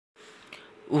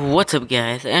What's up,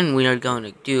 guys? And we are going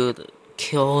to do the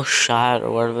kill shot,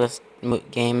 or whatever this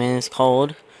game is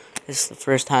called. This is the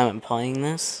first time I'm playing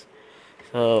this,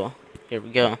 so here we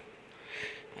go.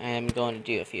 I'm going to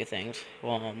do a few things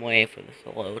while I'm waiting for this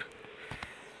to load.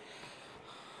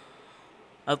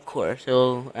 Of course,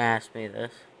 it'll ask me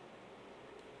this.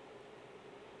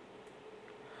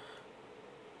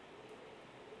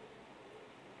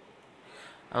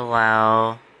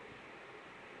 Allow.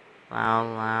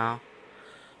 Allow.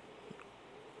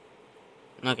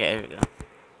 Okay, here we go.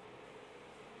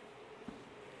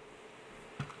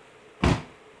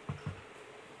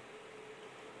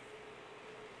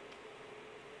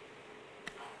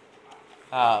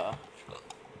 Uh,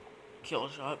 Kill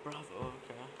shot, bravo,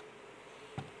 okay.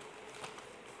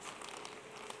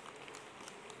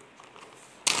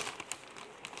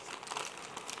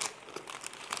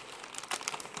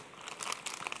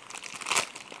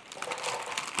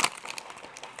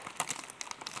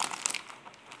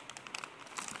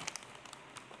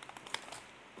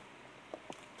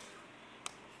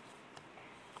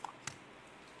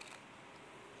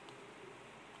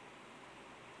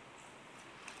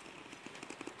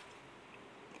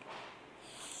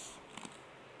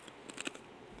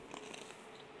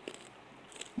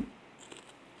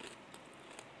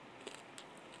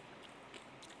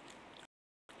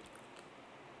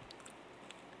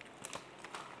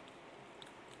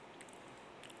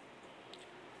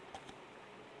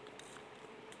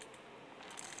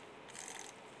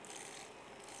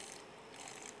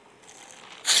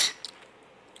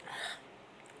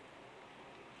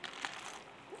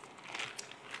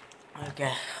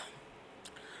 Okay.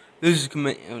 This is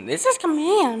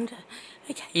command.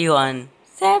 Okay, you on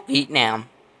set Vietnam.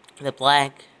 The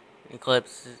Black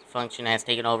Eclipse function has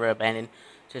taken over abandoned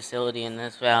facility in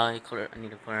this valley. I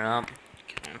need to clear up.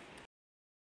 Okay.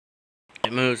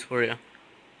 It moves for you.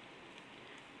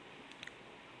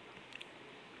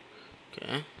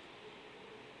 Okay.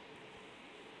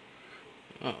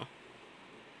 Oh.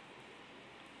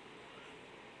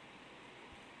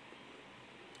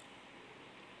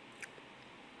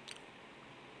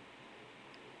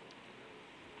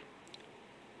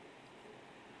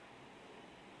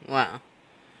 Wow.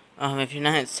 If you're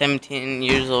not 17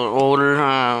 years or older,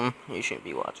 you shouldn't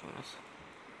be watching this.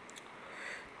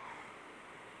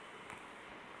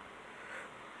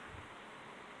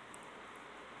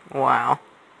 Wow.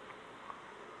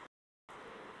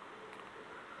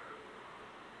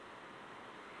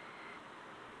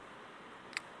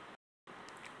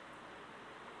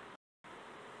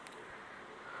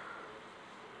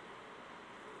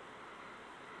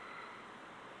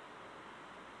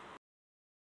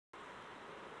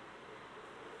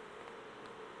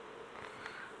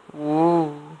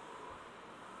 Woo.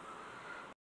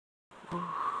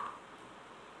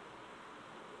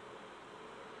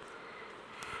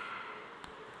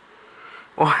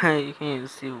 Why you can't even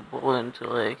see the bullet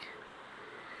until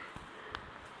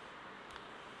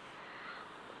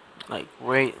like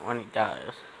right when he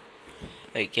dies.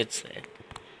 It gets there.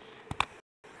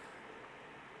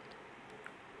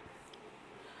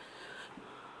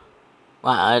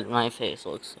 Wow, my face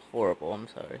looks horrible. I'm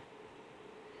sorry.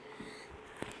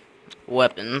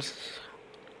 Weapons.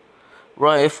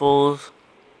 Rifles.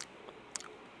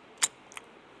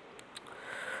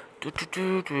 Do do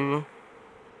do do.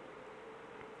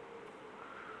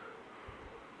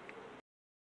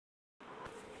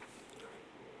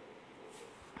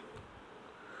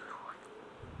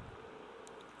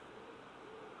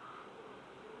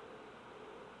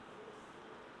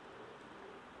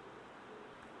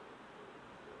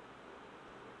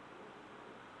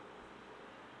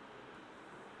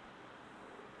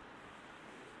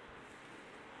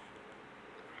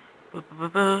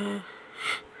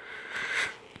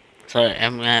 Sorry,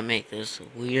 I'm gonna make this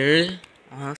weird.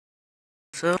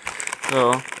 So.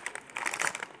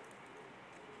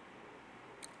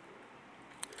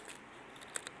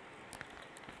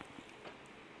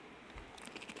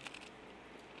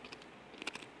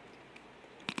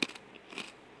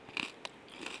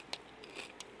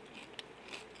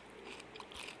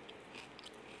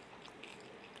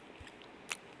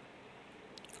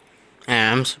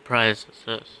 Yeah, I'm surprised it's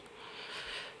this.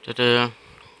 Da-da.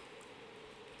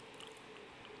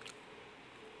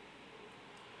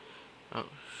 Oh.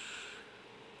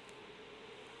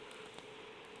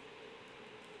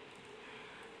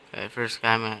 Okay, first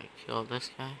guy I'm gonna kill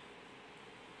this guy.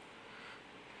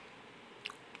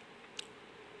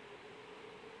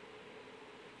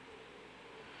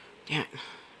 Damn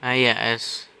it.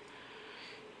 Yes.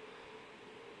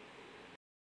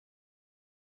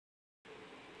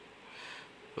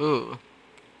 Ooh.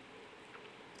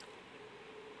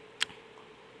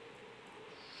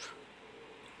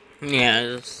 Yeah,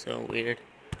 it's so weird.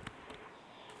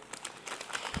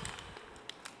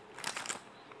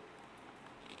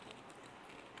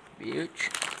 Bitch.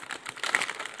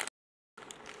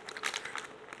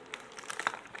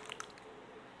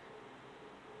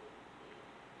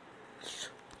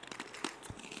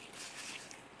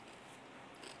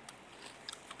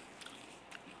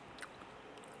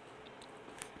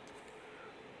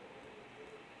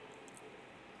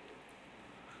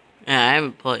 Yeah, I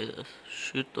haven't played this.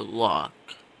 Shoot the lock.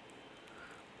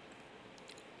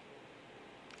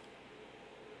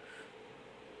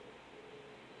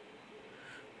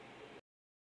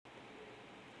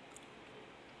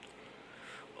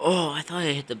 Oh, I thought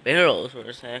I hit the barrels for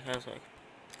a sec. I was like,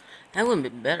 that would have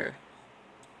been better.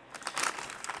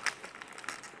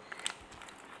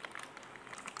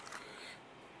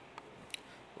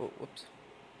 Oh, whoops.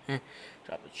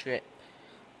 Drop a trip.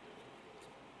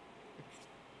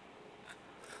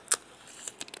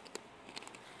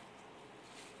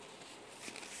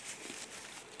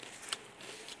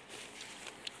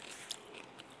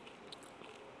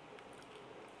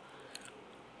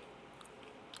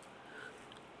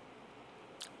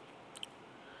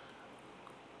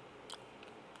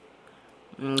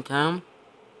 Okay.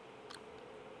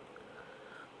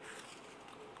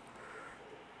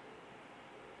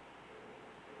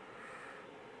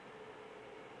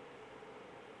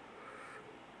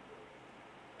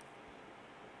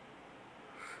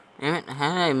 Damn it, how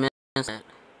did I miss it?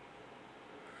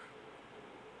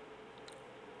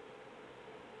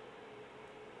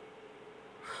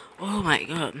 Oh my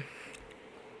god.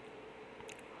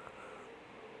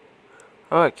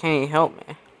 Oh, can you help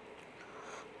me?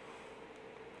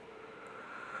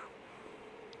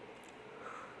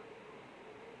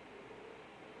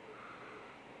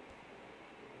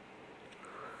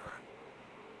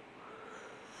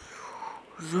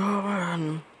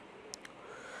 Jordan.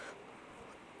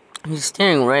 He's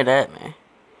staring right at me.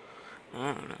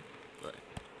 I don't know. But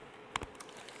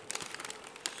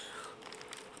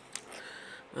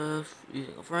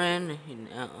using a friend, you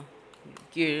know.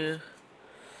 Gear.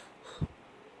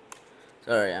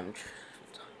 Sorry, I'm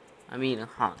eating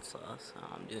hot sauce, so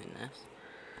I'm doing this.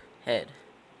 Head.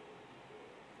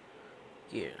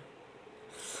 Gear.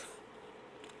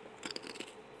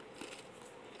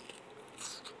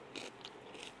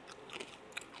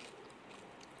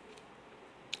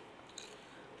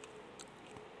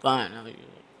 Fine, I'll use it.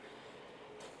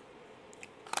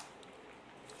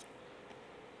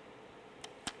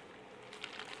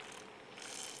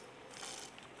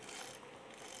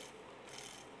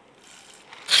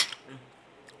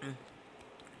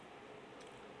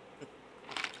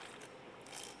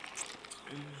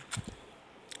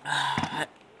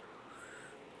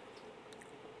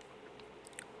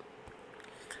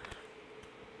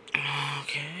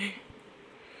 Okay.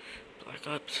 Black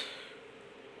Ops.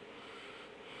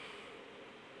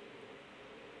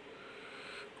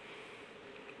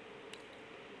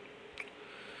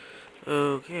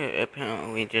 Okay,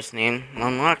 apparently we just need to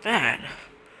unlock that.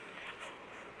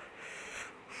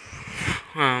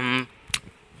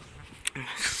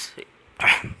 Let's see.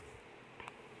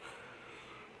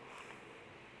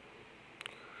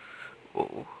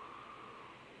 Whoa.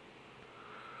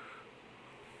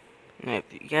 Now,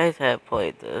 if you guys have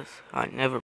played this, I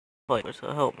never played it,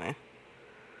 so help me.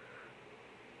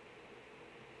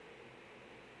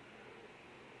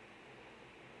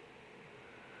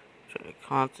 Try to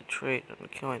concentrate on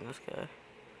killing this guy.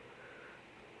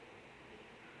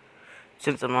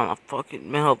 Since I'm on a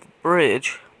fucking middle of a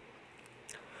bridge,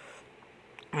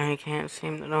 and he can't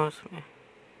seem to notice me.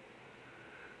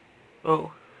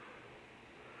 Oh.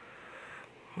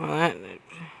 Well, that...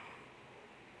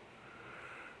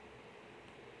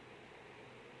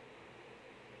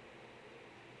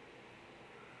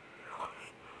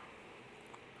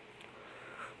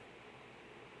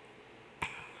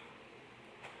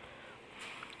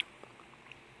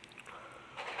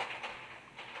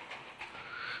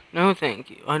 No, thank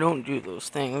you. I don't do those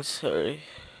things, sorry.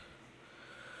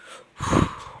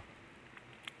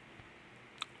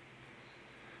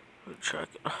 Check.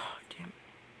 Oh, damn.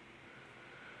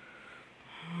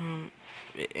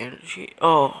 The energy.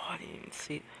 Oh, I didn't even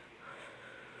see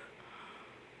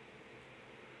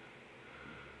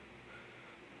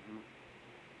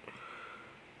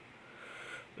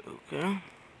that. Okay.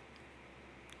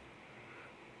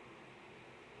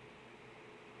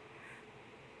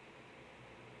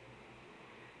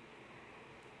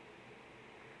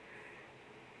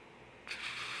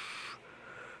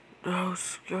 No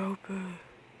scoping.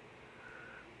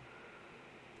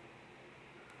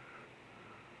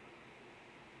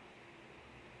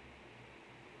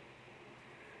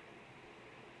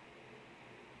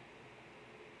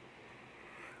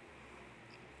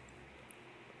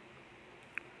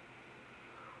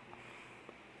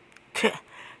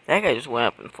 That guy just went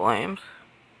up in flames.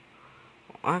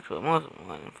 Well, actually, it wasn't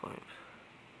went in flames.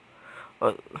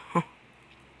 But,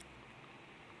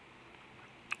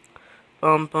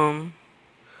 bum bum.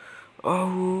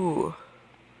 Oh.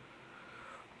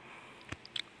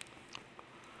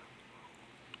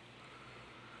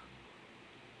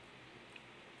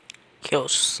 Kill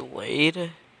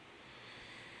Slade.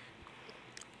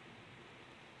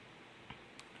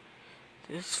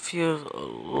 This feels a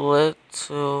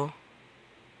little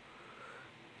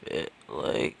bit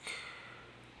like...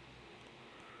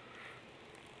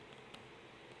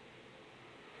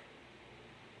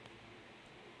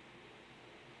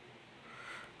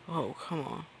 Oh, come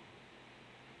on.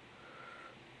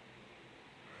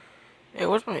 Hey,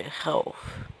 where's my health?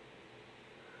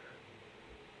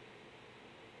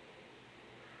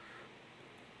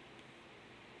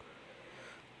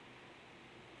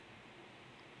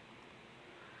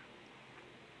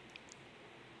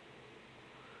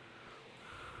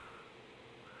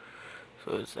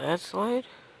 So is that Slade?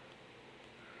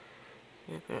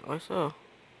 Yeah, apparently so.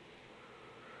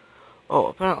 Oh,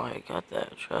 apparently I got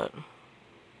that shot.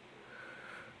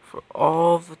 For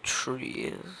all the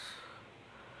trees.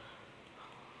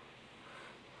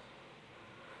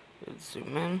 Let's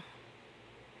zoom in.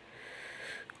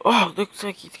 Oh, looks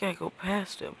like he's gotta go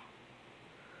past him.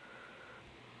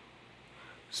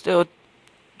 Still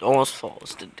almost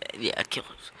falls to death. Yeah,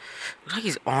 killers. Looks like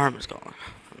his arm is gone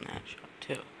from that shot,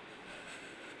 too.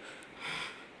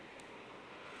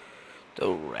 The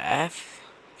Wrath,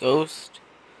 Ghost,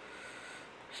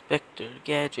 Spectre,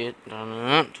 Gadget, dun,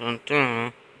 dun, dun,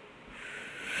 dun.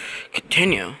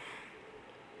 Continue.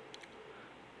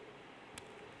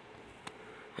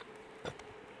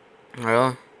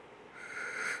 Well,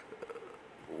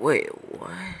 wait,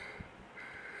 what?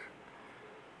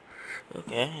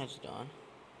 Okay, it's done.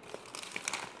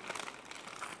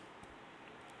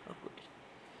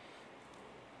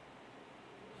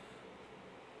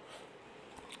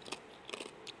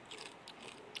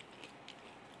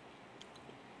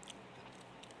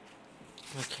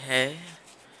 Okay.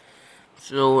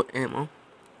 So, ammo.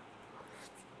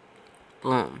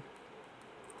 Boom.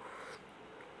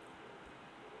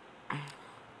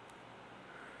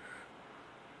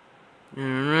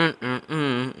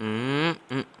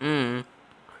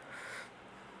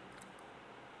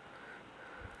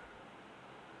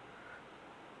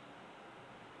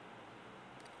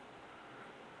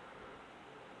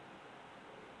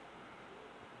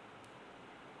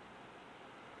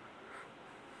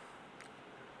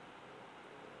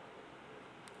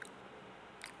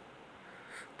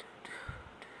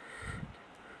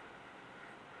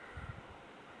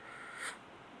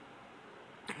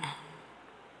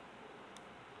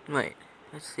 Wait,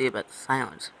 let's see about the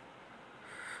silence.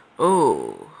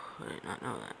 Oh, I did not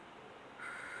know that.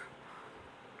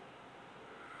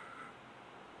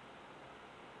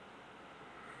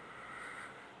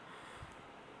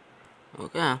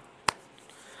 Okay.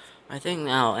 I think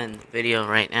I'll end the video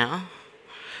right now.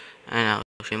 And I'll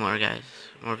show you more guys,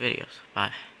 more videos.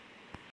 Bye.